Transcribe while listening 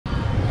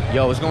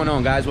Yo, what's going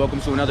on, guys?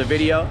 Welcome to another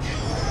video.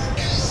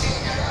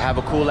 I have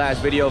a cool ass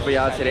video for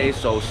y'all today,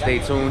 so stay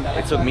tuned.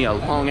 It took me a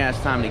long ass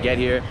time to get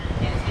here.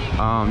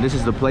 This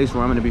is the place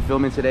where I'm gonna be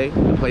filming today,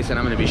 the place that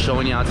I'm gonna be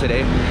showing y'all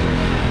today.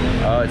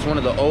 It's one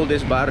of the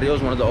oldest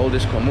barrios, one of the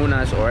oldest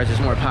comunas, or as it's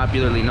more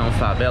popularly known,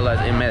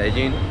 favelas in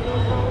Medellin.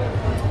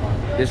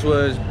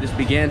 This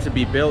began to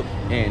be built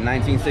in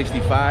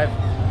 1965,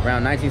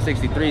 around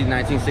 1963 to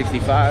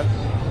 1965,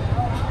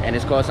 and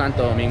it's called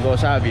Santo Domingo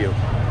Savio.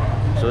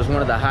 So it's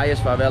one of the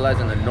highest favelas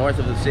in the north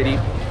of the city,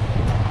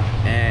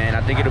 and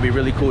I think it'll be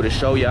really cool to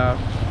show y'all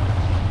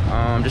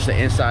just an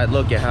inside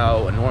look at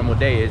how a normal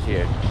day is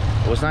here.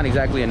 Well, it's not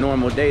exactly a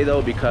normal day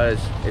though, because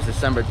it's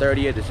December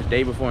 30th, it's the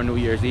day before New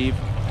Year's Eve,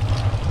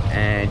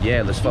 and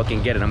yeah, let's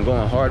fucking get it. I'm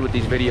going hard with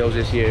these videos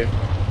this year,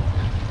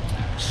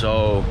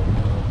 so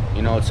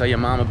you know, tell your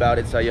mom about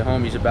it, tell your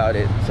homies about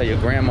it, tell your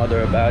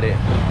grandmother about it.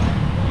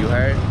 You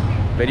heard?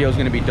 Video's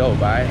gonna be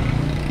dope, alright?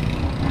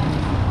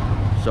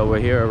 So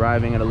we're here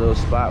arriving at a little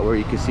spot where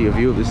you can see a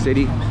view of the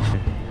city.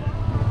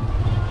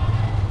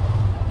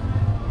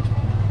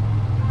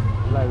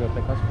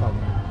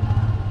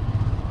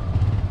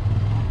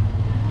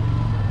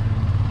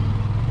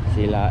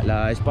 Sí,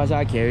 la vez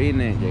pasada que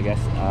vine, llegué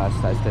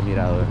hasta este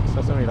mirador.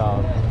 Hasta este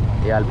mirador.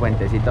 Y al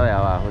puentecito de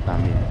abajo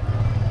también.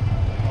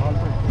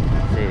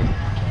 Sí.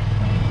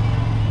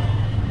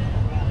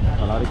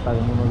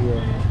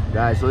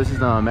 Guys, so this is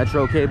the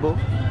metro cable.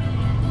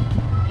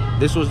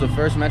 This was the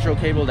first metro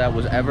cable that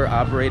was ever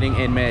operating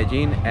in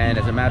Medellin, and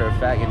as a matter of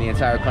fact, in the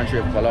entire country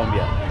of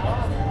Colombia.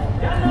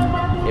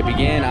 It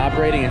began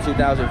operating in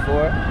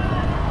 2004,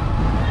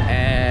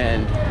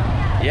 and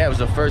yeah, it was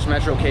the first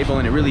metro cable,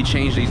 and it really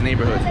changed these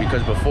neighborhoods,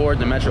 because before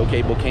the metro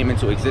cable came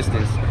into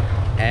existence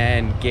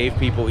and gave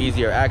people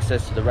easier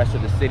access to the rest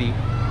of the city,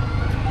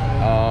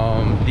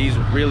 these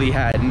really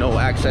had no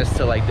access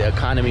to like the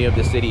economy of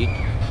the city.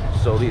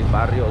 So these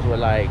barrios were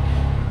like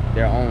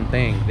their own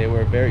thing. They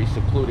were very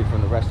secluded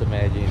from the rest of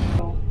Medellin.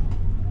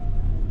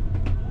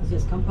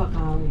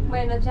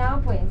 Bueno, chao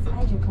pues.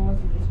 Ay, yo como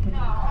si les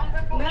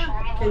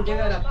 ¿Quién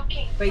llegará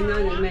peinado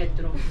en el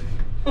metro?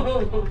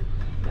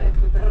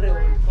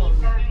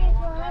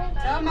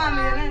 Chao,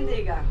 mami, Dios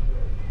bendiga.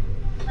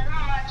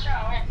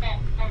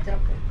 Chao.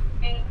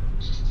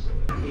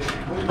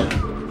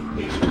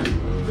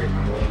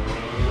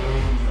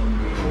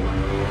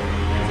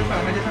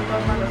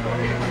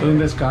 Es un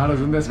descaro, es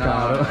un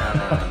descaro.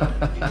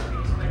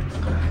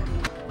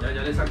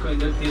 Ya le saco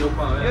el tiro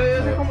para ver.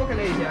 Yo sé como que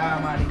le dije,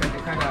 marica, te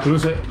cagaste.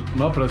 Cruce,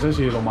 no, pero ese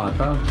sí lo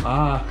mata.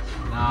 Ah.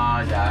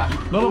 No, ya.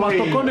 No lo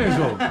mató con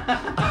eso.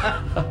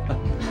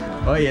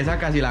 Oye, esa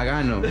casi la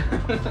gano.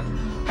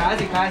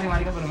 Casi,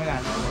 marica, pero me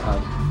gano.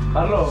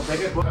 Carlos,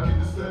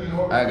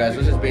 Alright guys,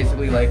 this is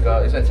basically like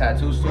it's a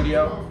tattoo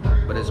studio,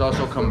 but it's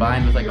also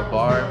combined with like a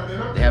bar.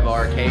 They have an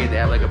arcade, they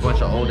have like a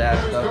bunch of old ass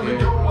stuff here.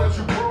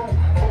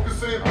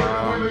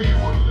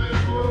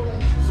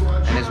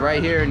 And it's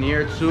right here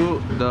near to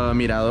the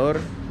Mirador,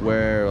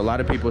 where a lot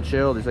of people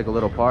chill. There's like a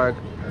little park.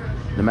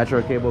 The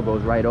metro cable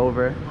goes right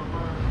over.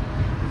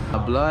 A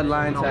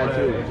bloodline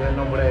tattoo.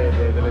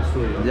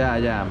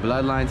 Yeah,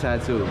 bloodline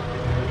tattoo.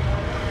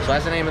 So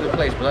that's the name of the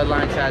place,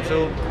 Bloodline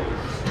Tattoo.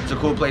 It's a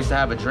cool place to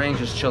have a drink,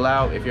 just chill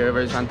out. If you're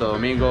ever in Santo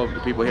Domingo, the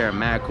people here are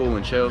mad cool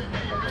and chill.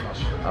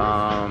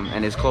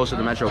 And it's close to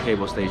the metro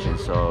cable station,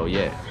 so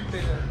yeah.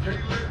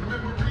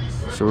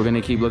 So we're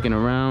gonna keep looking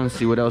around,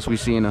 see what else we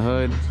see in the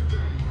hood.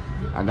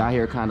 I got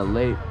here kind of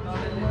late.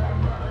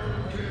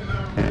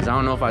 I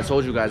don't know if I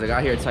told you guys, I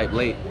got here type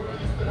late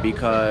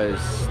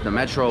because the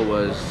metro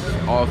was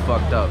all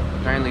fucked up.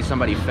 Apparently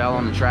somebody fell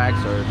on the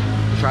tracks or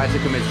tried to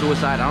commit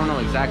suicide. I don't know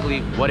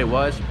exactly what it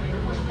was,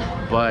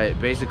 but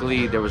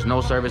basically there was no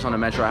service on the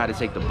metro. I had to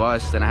take the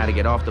bus, then I had to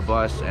get off the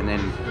bus and then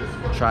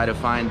try to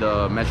find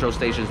the metro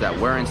stations that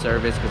were in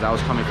service because I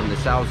was coming from the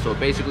south. So it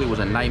basically was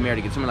a nightmare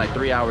to get something like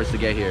 3 hours to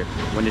get here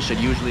when it should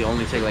usually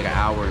only take like an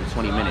hour and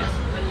 20 minutes.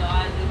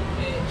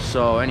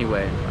 So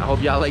anyway, I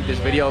hope y'all like this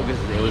video because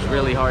it was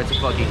really hard to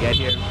fucking get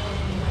here.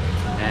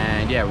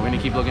 And yeah, we're gonna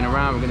keep looking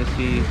around. We're gonna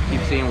keep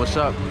seeing what's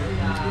up.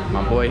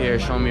 My boy here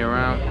is showing me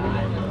around,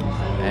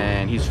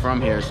 and he's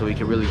from here, so he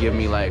can really give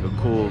me like a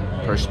cool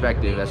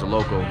perspective as a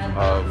local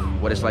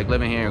of what it's like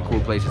living here and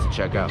cool places to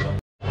check out.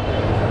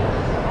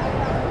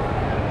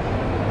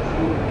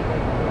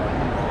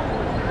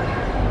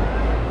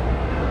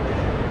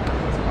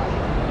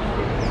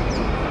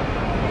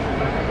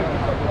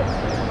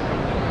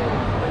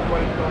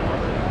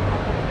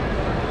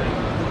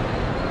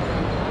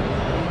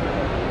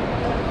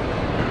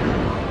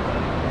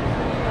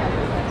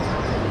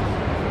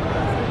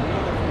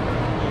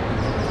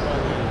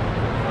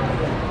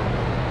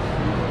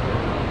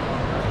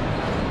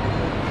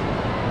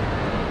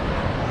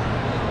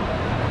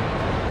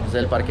 It's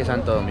El Parque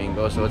Santo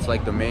Domingo, so it's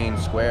like the main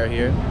square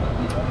here.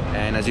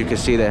 And as you can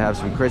see, they have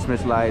some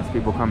Christmas lights.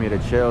 People come here to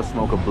chill,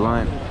 smoke a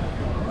blunt.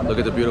 Look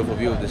at the beautiful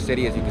view of the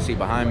city, as you can see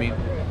behind me.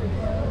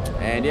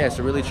 And yeah, it's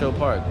a really chill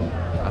park.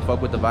 I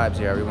fuck with the vibes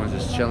here. Everyone's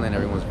just chilling,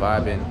 everyone's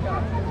vibing.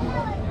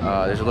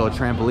 There's a little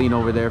trampoline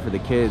over there for the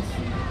kids.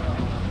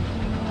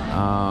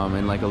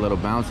 and like a little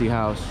bouncy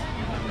house.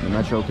 The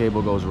metro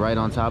cable goes right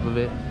on top of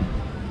it.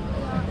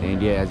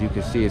 And yeah, as you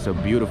can see, it's a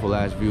beautiful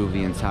ass view of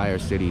the entire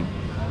city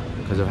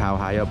because of how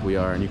high up we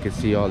are. And you can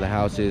see all the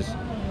houses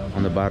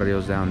on the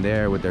barrios down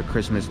there with their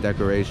Christmas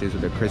decorations,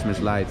 with their Christmas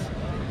lights.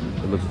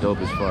 It looks dope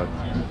as fuck.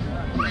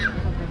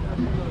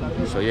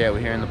 So yeah, we're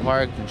here in the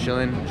park and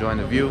chilling, enjoying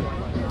the view.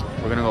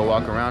 We're gonna go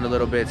walk around a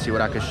little bit, see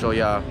what I can show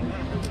y'all,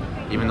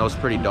 even though it's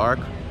pretty dark.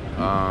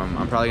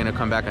 I'm probably gonna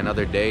come back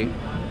another day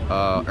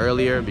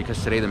earlier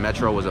because today the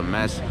metro was a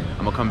mess.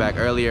 I'm gonna come back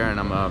earlier and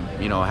I'm gonna,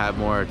 you know, have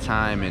more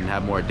time and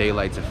have more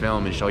daylight to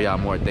film and show y'all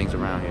more things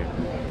around here.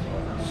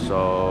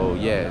 So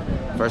yeah,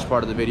 first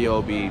part of the video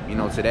will be, you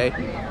know, today.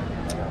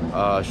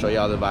 Show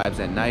y'all the vibes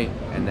at night,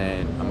 and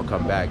then I'm gonna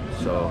come back.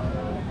 So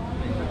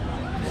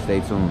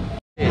stay tuned.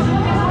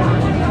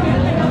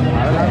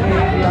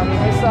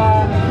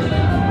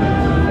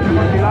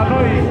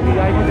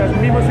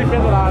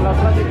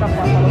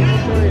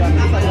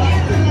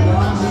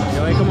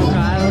 Yo voy como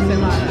cada 2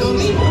 semanas.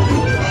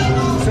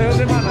 6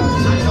 semanas,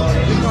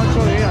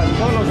 8 días,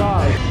 todos los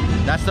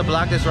sábados. That's the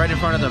block that's right in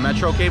front of the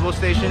metro cable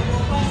station.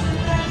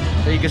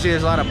 So you can see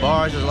there's a lot of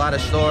bars, there's a lot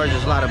of stores,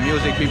 there's a lot of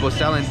music, people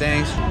selling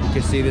things. You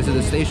can see this is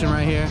the station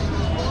right here.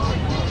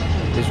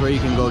 This is where you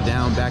can go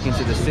down back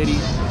into the city.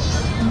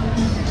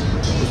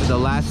 This is the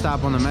last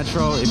stop on the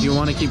metro. If you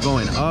want to keep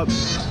going up,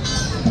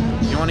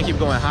 if you want to keep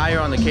going higher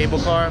on the cable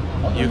car,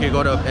 you can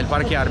go to El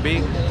Parque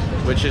Arbi,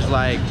 which is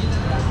like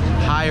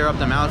higher up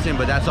the mountain,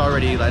 but that's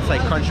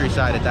like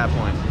countryside at that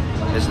point.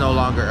 It's no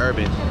longer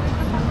urban.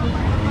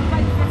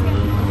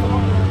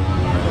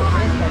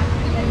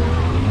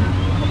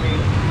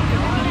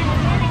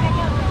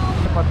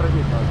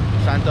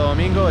 Santo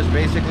Domingo is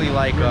basically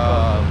like,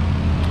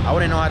 I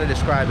wouldn't know how to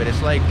describe it.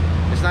 It's like,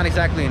 it's not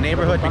exactly a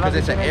neighborhood because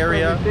it's an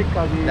area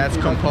that's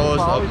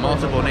composed of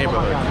multiple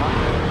neighborhoods.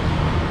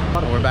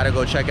 We're about to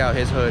go check out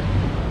his hood,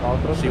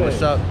 see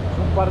what's up.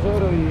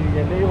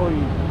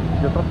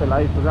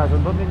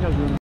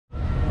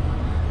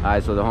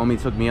 Alright, so the homie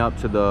took me up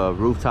to the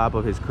rooftop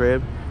of his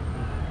crib.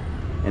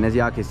 And as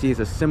y'all can see, it's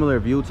a similar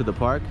view to the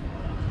park,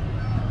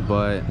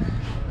 but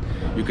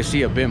you can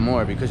see a bit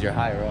more because you're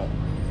higher up.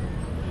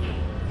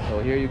 So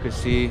here you can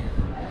see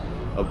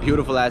a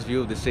beautiful ass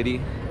view of the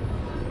city,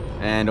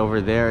 and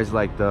over there is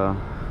like the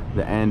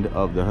end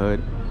of the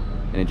hood,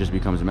 and it just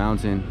becomes a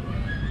mountain.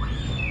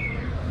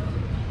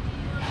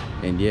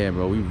 And yeah,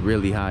 bro, we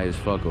really high as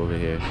fuck over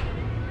here.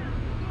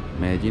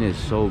 Medellin is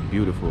so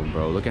beautiful,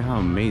 bro. Look at how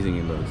amazing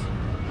it looks.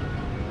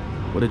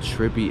 What a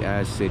trippy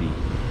ass city.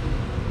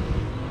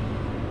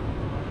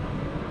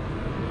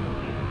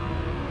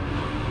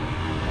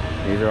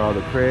 These are all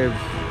the cribs.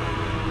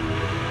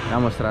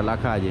 Vamos a mostrar la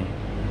calle.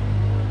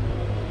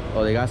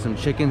 Oh, they got some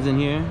chickens in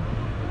here.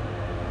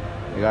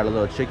 They got a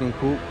little chicken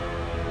coop.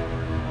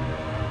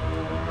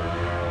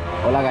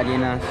 Hola,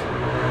 gallinas.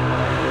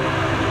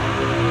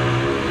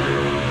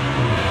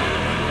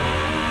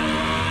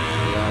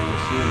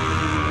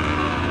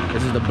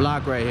 This is the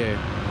block right here.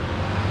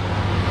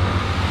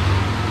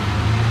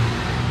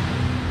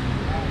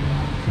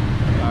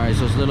 Alright,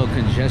 so it's a little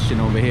congestion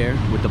over here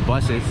with the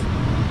buses.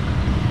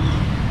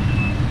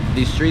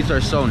 These streets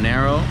are so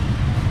narrow,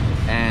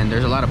 and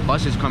there's a lot of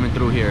buses coming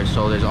through here,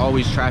 so there's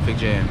always traffic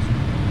jams.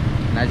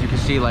 And as you can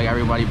see, like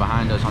everybody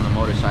behind us on the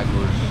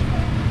motorcycles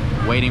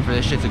waiting for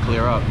this shit to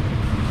clear up.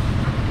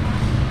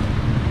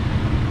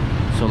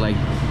 So like,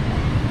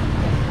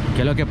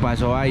 ¿qué es lo que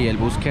pasó ahí? El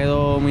bus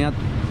quedó muy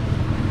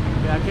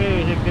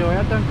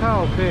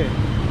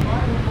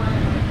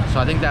So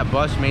I think that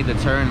bus made the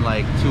turn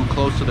like too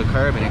close to the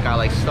curb, and it got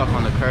like stuck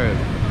on the curb.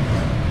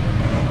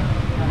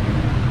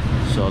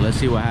 So let's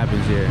see what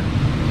happens here.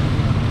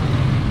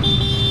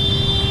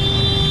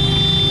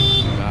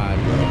 God,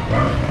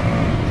 bro.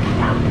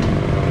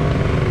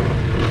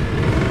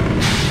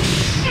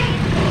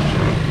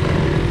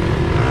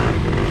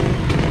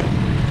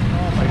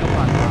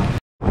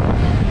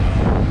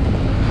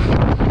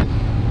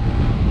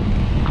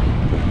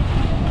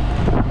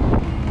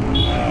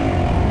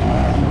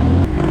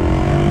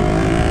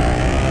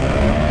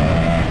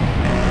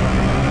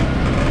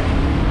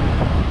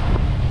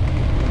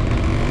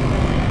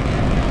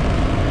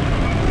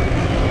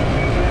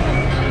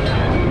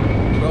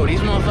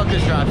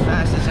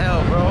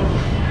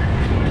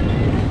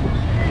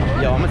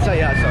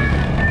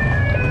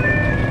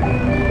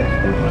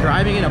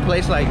 Driving in a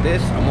place like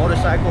this, a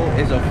motorcycle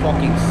is a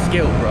fucking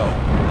skill, bro.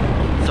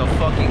 It's a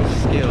fucking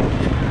skill.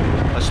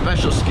 A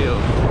special skill.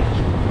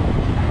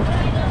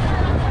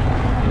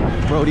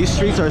 Bro, these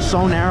streets are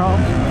so narrow.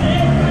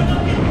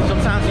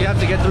 Sometimes you have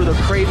to get through the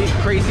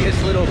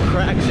craziest little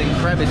cracks and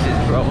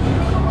crevices, bro,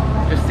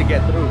 just to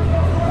get through.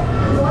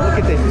 Look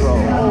at this, bro.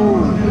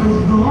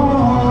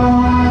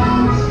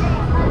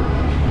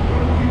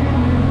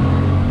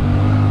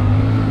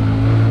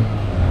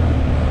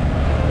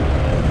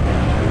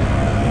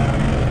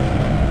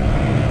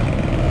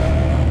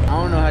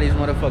 These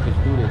motherfuckers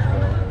do this,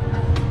 bro.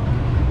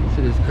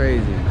 Shit is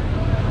crazy.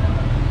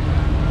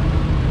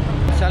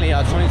 I'm telling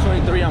y'all,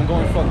 2023, I'm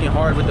going fucking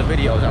hard with the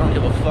videos. I don't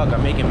give a fuck.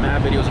 I'm making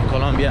mad videos in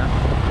Colombia.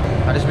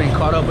 I just been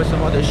caught up with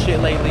some other shit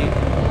lately,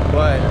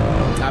 but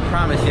I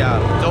promise y'all,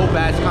 dope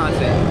ass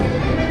content.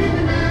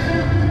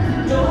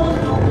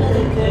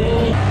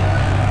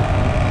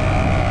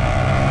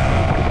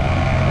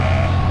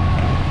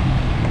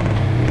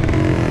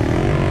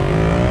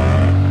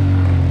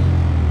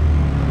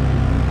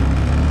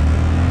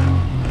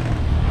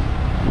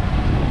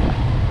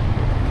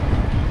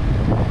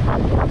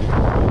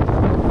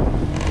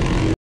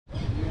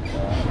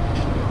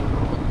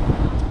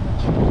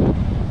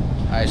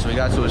 So we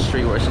got to a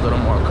street where it's a little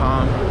more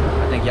calm.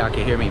 I think y'all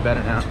can hear me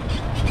better now.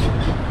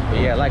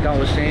 But yeah, like I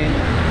was saying,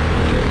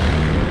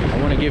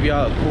 I want to give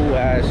y'all a cool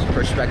ass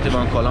perspective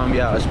on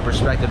Colombia, a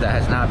perspective that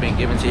has not been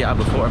given to y'all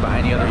before by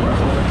any other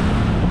YouTuber.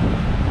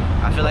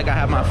 I feel like I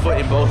have my foot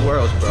in both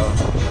worlds, bro.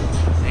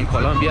 In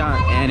Colombia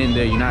and in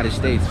the United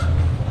States.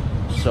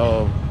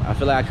 So I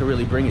feel like I could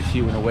really bring it to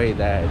you in a way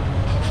that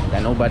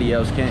nobody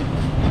else can.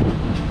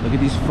 Look at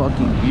these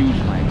fucking views,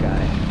 my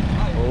guy.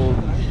 Holy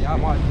shit.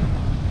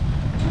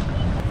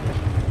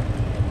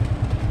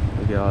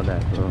 Look at all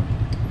that, bro.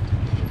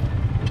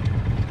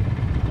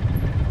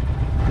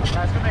 Es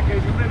que me quedé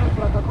siempre en un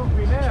plato con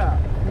Pineda.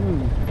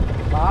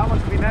 Bajamos,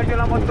 Pineda y yo en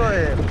la moto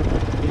de él.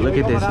 Look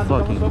at this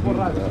fucking view,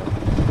 bro.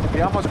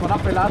 Íbamos con una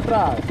pelada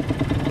atrás.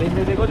 Y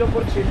me digo yo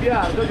por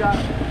chimbear, yo ya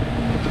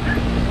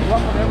voy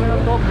a ponerme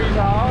todo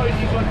pisado y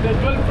solté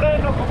yo el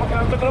freno, como que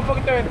me encontré un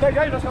poquito de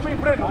ventella y no sé mi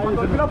freno.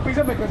 Cuando el lo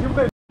pise me quedé sin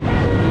freno.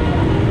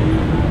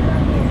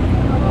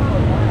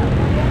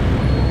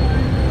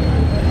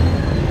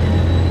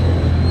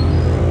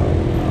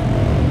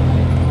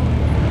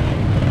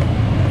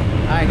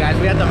 Alright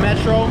guys, we at the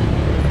metro.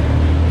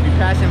 We're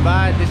passing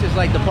by. This is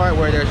like the part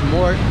where there's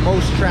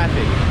most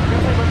traffic.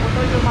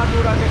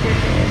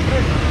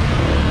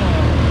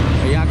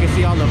 So y'all can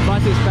see all the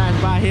buses pass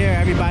by here.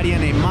 Everybody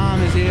and their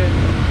mom is here.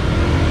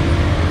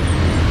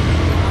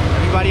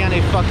 Everybody and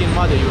their fucking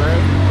mother, you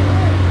heard?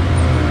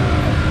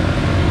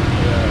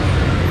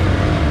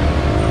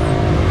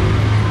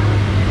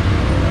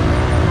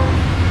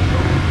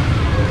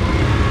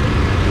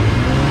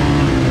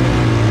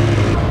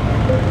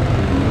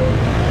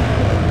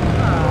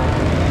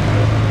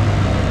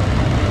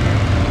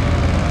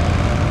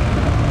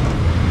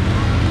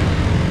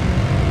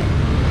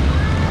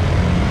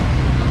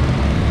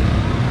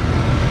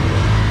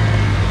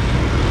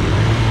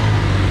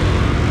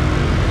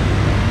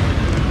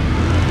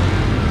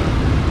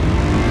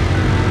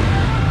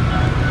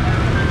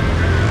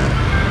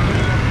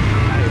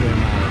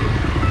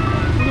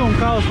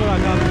 Por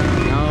acá.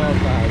 No,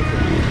 padre.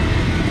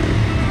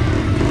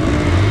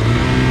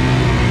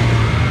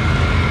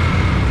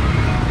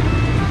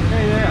 Qué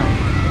idea.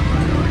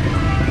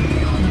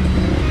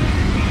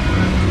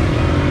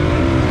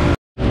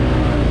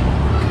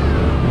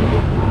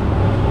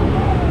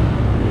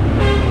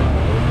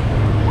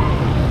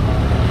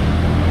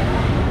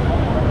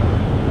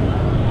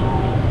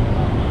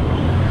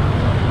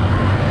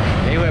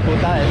 Hijo de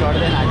puta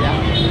desorden allá.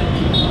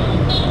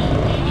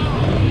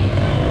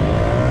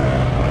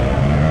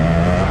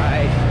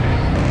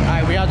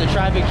 The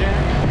traffic jam.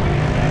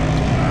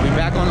 We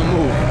back on the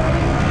move.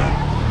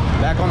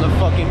 Back on the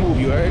fucking move,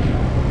 you heard?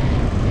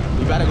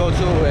 We gotta go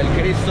to El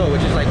Cristo,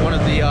 which is like one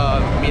of the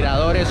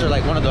miradores, or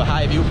like one of the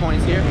high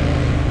viewpoints here.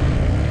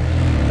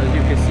 As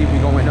you can see,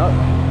 we're going up.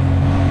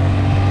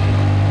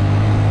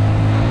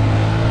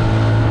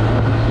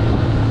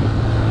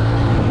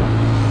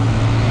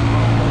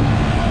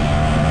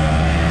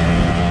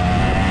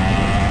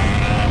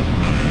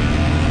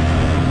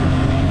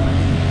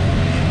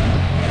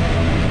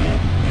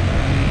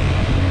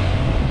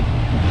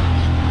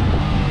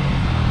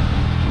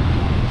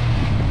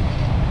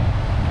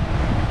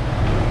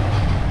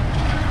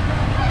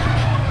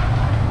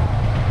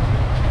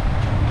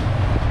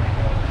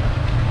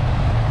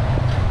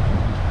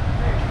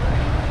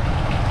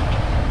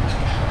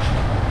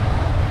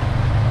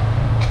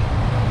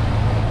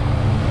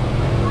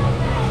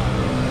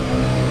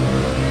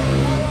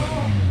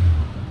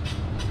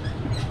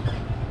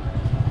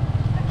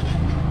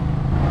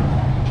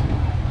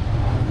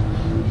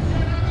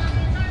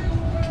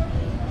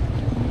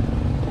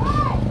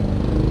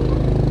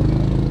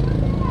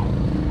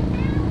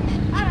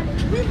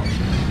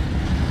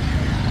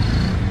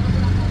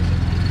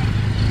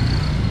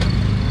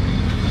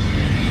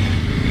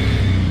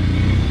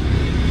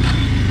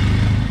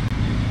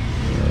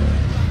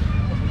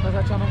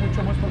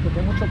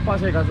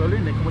 Pase de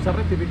gasolina y como se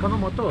rectifica un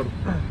motor.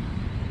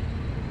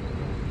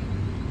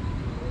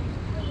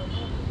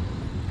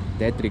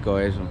 Tétrico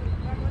eso.